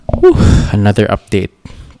Another update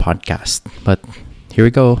podcast. But here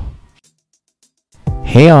we go.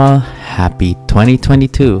 Hey all, happy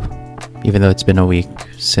 2022. Even though it's been a week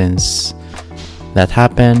since that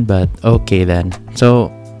happened, but okay then.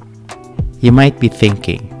 So, you might be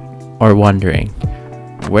thinking or wondering,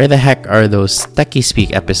 where the heck are those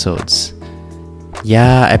techieSpeak episodes?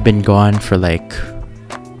 Yeah, I've been gone for like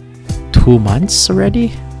 2 months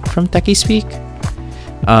already from techieSpeak.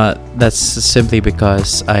 That's simply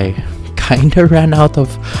because I kinda ran out of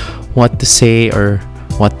what to say or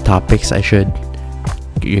what topics I should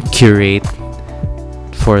curate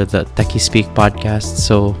for the techieSpeak podcast.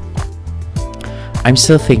 So I'm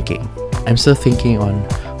still thinking on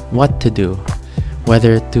what to do,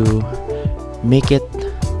 whether to make it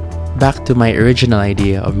back to my original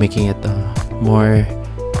idea of making it a more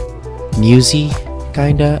newsy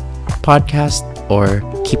kinda podcast or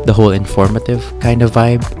keep the whole informative kind of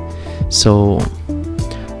vibe. So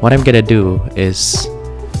what I'm gonna do is,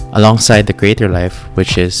 alongside the Creator Life,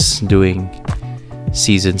 which is doing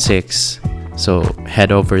season 6, so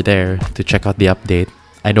head over there to check out the update.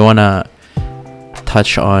 I don't wanna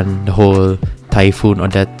touch on the whole Typhoon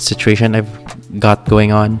Odette situation I've got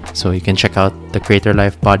going on, so you can check out the Creator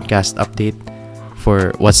Life podcast update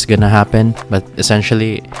for what's gonna happen. But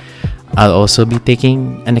essentially, I'll also be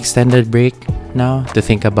taking an extended break now to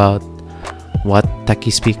think about what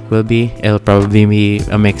techieSpeak will be. It'll probably be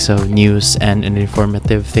a mix of news and an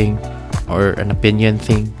informative thing or an opinion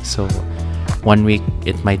thing. So 1 week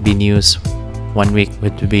it might be news, 1 week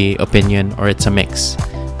would be opinion, or it's a mix.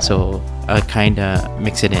 So I'll kinda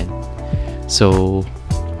mix it in. So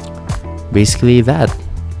basically that.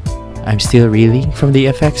 I'm still reeling from the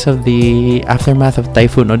effects of the aftermath of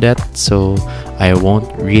Typhoon Odette, so I won't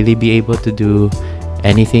really be able to do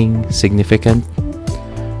anything significant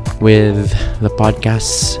with the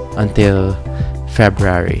podcasts until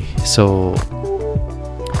February. So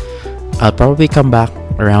I'll probably come back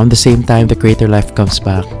around the same time the Creator Life comes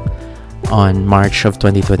back on March of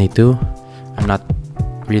 2022. I'm not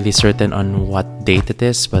really certain on what date it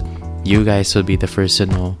is, but you guys will be the first to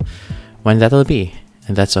know when that'll be.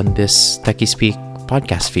 And that's on this techieSpeak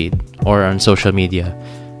podcast feed or on social media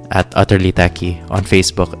at Utterly Techie on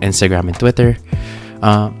Facebook, Instagram, and Twitter.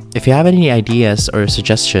 If you have any ideas or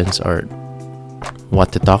suggestions or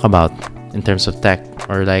what to talk about in terms of tech,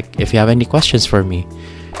 or like if you have any questions for me,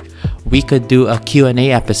 we could do a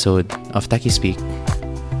Q&A episode of techieSpeak.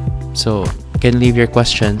 So you can leave your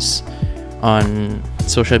questions on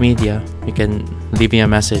social media. You can leave me a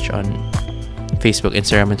message on Facebook,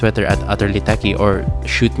 Instagram, and Twitter at Utterly Techie, or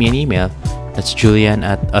shoot me an email. That's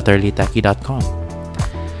julian@utterlytechie.com.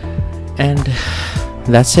 And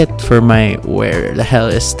that's it for my where the hell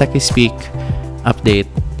is techieSpeak update.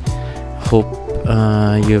 Hope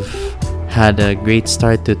you've had a great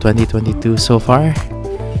start to 2022 so far.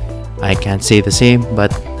 I can't say the same, but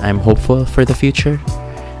I'm hopeful for the future.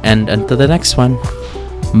 And until the next one,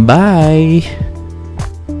 bye!